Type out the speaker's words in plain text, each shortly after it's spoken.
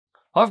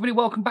Hi everybody,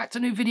 welcome back to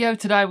a new video.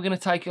 Today we're going to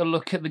take a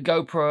look at the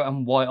GoPro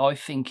and why I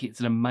think it's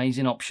an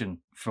amazing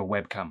option for a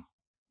webcam.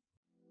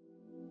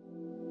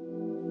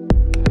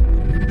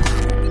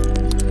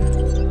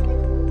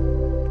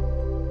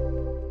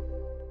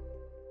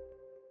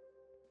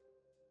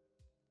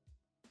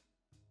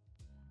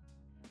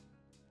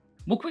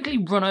 We'll quickly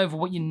run over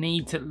what you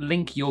need to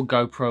link your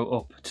GoPro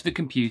up to the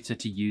computer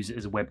to use it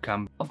as a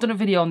webcam. I've done a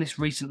video on this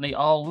recently.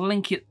 I'll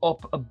link it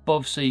up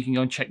above so you can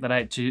go and check that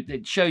out too.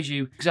 It shows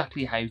you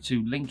exactly how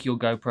to link your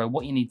GoPro,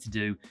 what you need to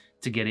do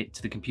to get it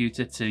to the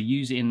computer to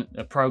use it in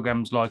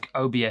programs like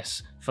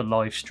OBS for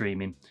live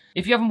streaming.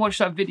 If you haven't watched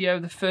that video,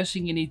 the first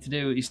thing you need to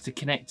do is to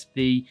connect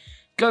the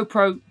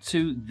GoPro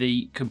to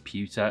the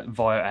computer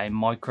via a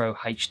micro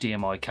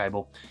HDMI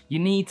cable. You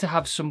need to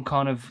have some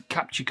kind of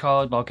capture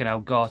card like an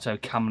Elgato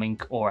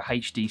Camlink or a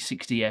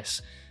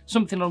HD60S,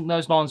 something along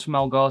those lines from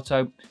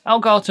Elgato.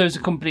 Elgato is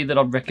a company that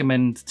I'd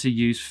recommend to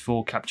use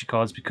for capture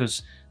cards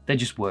because they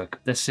just work.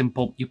 They're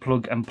simple, you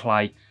plug and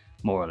play,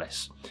 more or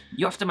less.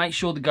 You have to make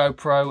sure the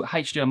GoPro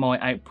HDMI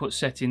output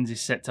settings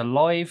is set to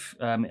live.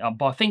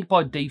 I think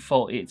by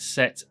default it's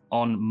set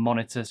on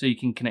monitor, so you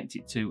can connect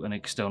it to an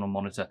external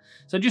monitor.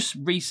 So just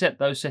reset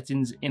those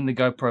settings in the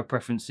GoPro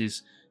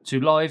preferences to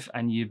live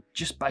and you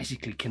just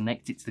basically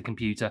connect it to the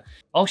computer.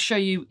 I'll show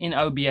you in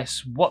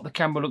OBS what the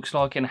camera looks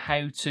like and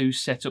how to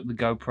set up the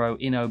GoPro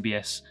in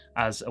OBS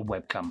as a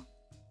webcam.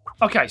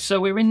 Okay, so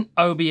we're in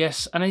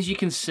OBS, and as you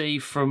can see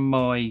from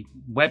my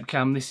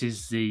webcam, this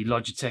is the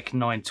Logitech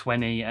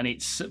 920, and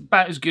it's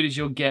about as good as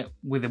you'll get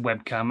with a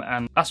webcam,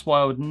 and that's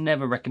why I would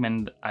never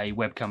recommend a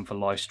webcam for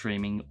live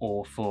streaming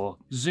or for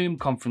Zoom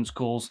conference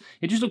calls.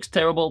 It just looks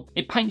terrible.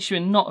 It paints you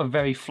in not a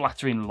very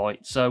flattering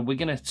light, so we're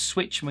going to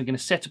switch and we're going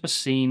to set up a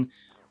scene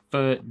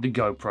for the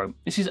GoPro.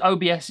 This is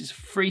OBS, it's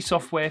free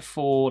software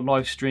for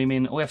live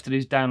streaming. All you have to do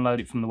is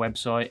download it from the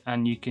website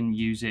and you can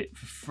use it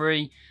for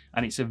free,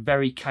 and it's a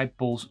very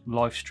capable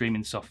live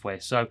streaming software.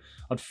 So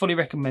I'd fully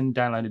recommend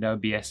downloading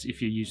OBS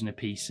if you're using a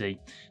PC.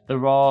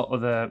 There are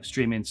other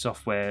streaming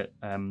software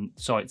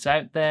sites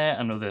out there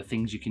and other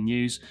things you can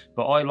use,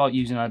 but I like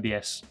using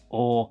OBS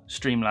or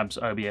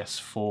Streamlabs OBS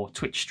for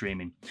Twitch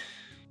streaming.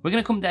 We're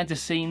going to come down to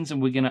scenes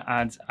and we're going to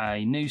add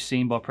a new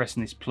scene by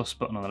pressing this plus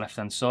button on the left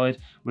hand side.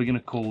 We're going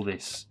to call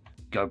this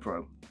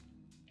GoPro.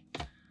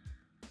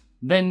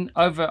 Then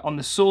over on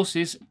the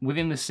sources,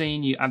 within the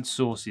scene you add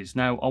sources.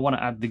 Now I want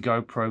to add the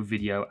GoPro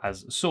video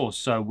as a source,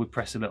 so we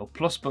press a little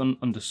plus button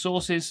under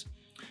sources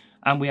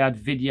and we add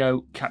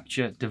video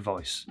capture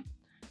device.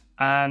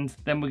 And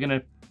then we're going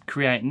to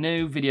create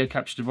new video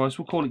capture device.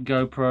 We'll call it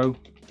GoPro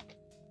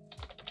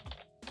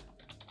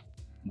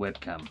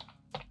webcam.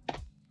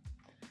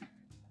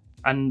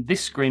 And this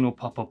screen will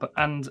pop up,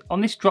 and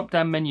on this drop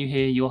down menu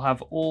here you'll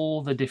have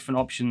all the different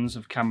options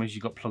of cameras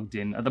you've got plugged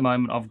in. At the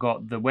moment I've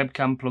got the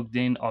webcam plugged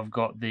in, I've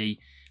got the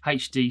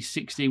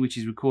HD60 which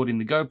is recording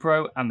the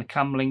GoPro, and the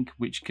Camlink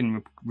which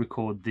can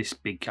record this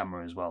big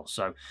camera as well.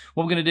 So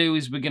what we're going to do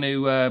is we're going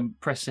to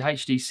press the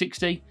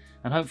HD60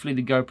 and hopefully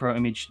the GoPro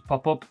image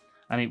pop up,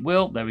 and it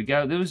will. There we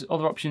go. There's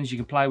other options you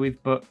can play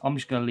with, but I'm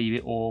just going to leave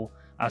it all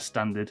as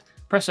standard.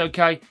 Press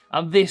OK,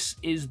 and this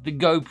is the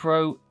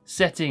GoPro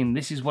setting.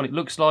 This is what it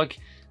looks like.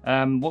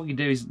 What you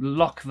do is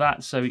lock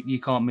that so you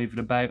can't move it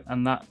about,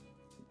 and that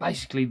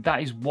basically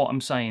that is what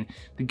I'm saying.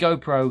 The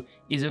GoPro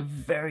is a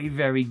very,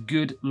 very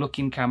good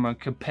looking camera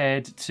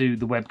compared to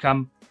the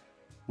webcam,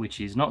 which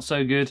is not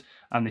so good,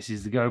 and this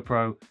is the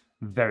GoPro,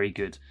 very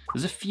good.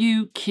 There's a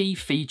few key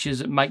features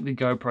that make the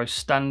GoPro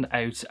stand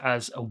out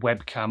as a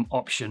webcam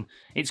option.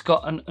 It's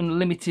got an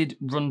unlimited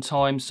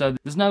runtime, so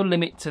there's no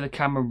limit to the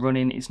camera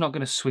running. It's not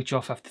going to switch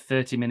off after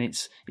 30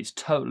 minutes. It's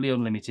totally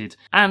unlimited.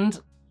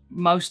 And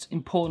most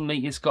importantly,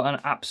 it's got an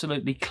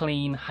absolutely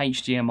clean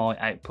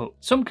HDMI output.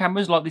 Some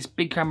cameras, like this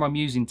big camera I'm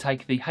using,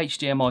 take the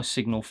HDMI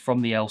signal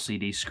from the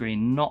LCD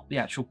screen, not the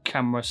actual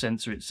camera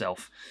sensor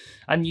itself.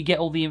 And you get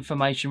all the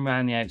information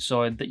around the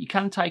outside that you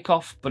can take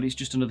off, but it's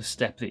just another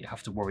step that you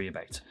have to worry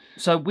about.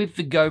 So with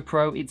the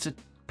GoPro, it's a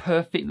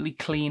perfectly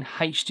clean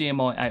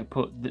HDMI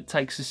output that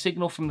takes the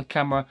signal from the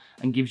camera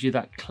and gives you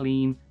that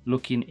clean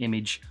looking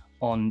image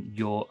on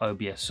your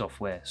OBS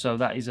software. So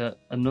that is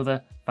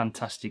another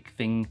fantastic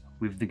thing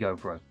with the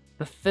GoPro.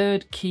 The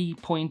third key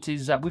point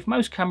is that with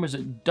most cameras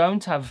that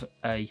don't have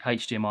a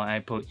HDMI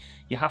output,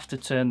 you have to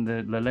turn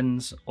the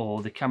lens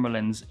or the camera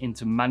lens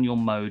into manual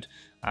mode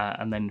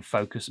and then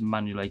focus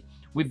manually.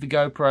 With the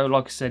GoPro,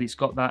 like I said, it's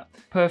got that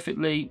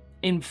perfectly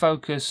in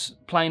focus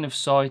plane of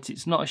sight.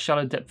 It's not a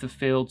shallow depth of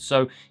field,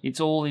 so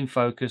it's all in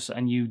focus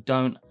and you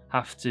don't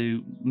have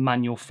to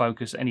manual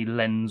focus any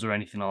lens or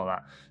anything like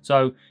that.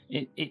 So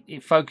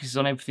it focuses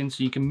on everything,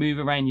 so you can move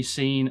around your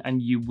scene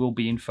and you will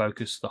be in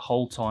focus the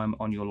whole time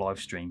on your live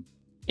stream.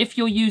 If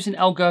you're using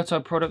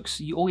Elgato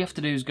products, all you have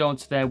to do is go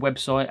onto their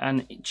website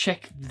and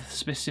check the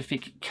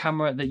specific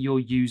camera that you're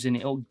using.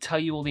 It'll tell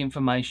you all the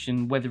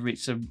information, whether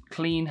it's a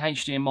clean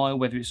HDMI,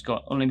 whether it's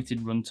got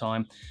unlimited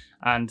runtime.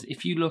 And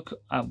if you look,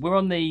 we're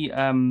on the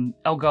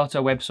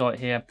Elgato website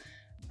here,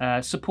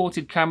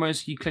 Supported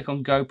cameras, you click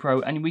on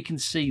GoPro and we can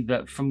see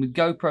that from the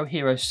GoPro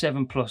Hero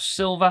 7 Plus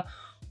Silver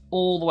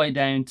all the way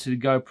down to the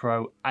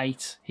GoPro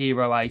 8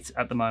 Hero 8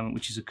 at the moment,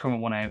 which is the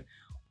current one out,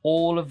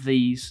 all of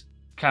these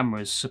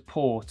cameras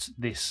support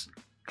this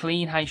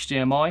clean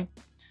HDMI,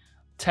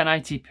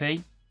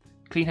 1080p,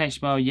 clean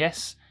HDMI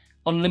yes,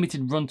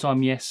 unlimited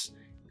runtime yes,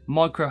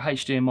 micro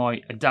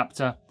HDMI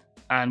adapter,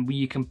 and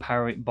you can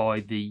power it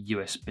by the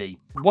USB.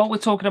 While we're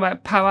talking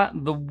about power,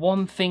 the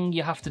one thing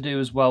you have to do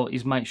as well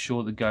is make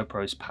sure the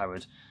GoPro is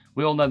powered.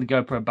 We all know the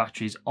GoPro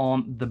batteries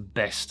aren't the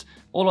best.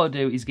 All I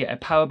do is get a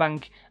power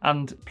bank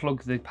and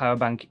plug the power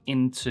bank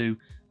into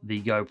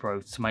the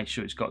GoPro to make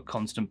sure it's got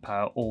constant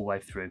power all the way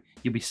through.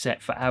 You'll be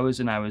set for hours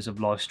and hours of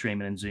live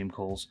streaming and Zoom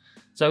calls.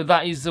 So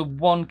that is the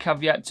one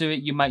caveat to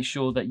it. You make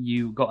sure that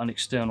you've got an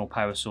external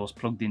power source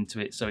plugged into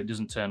it so it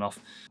doesn't turn off.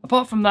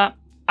 Apart from that,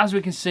 as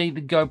we can see,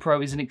 the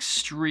GoPro is an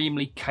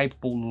extremely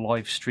capable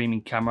live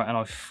streaming camera and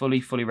I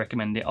fully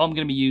recommend it. I'm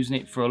going to be using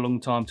it for a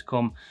long time to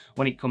come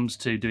when it comes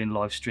to doing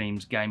live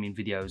streams, gaming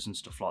videos and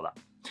stuff like that.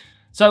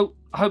 So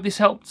I hope this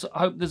helped. I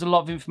hope there's a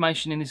lot of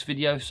information in this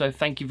video, so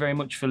thank you very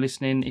much for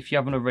listening. If you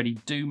haven't already,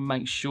 do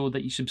make sure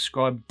that you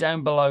subscribe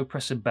down below,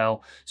 press a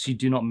bell so you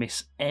do not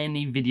miss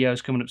any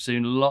videos coming up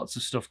soon. Lots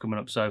of stuff coming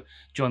up, so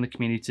join the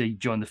community,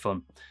 join the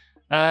fun.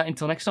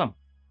 Until next time,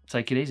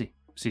 take it easy.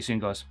 See you soon,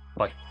 guys.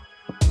 Bye.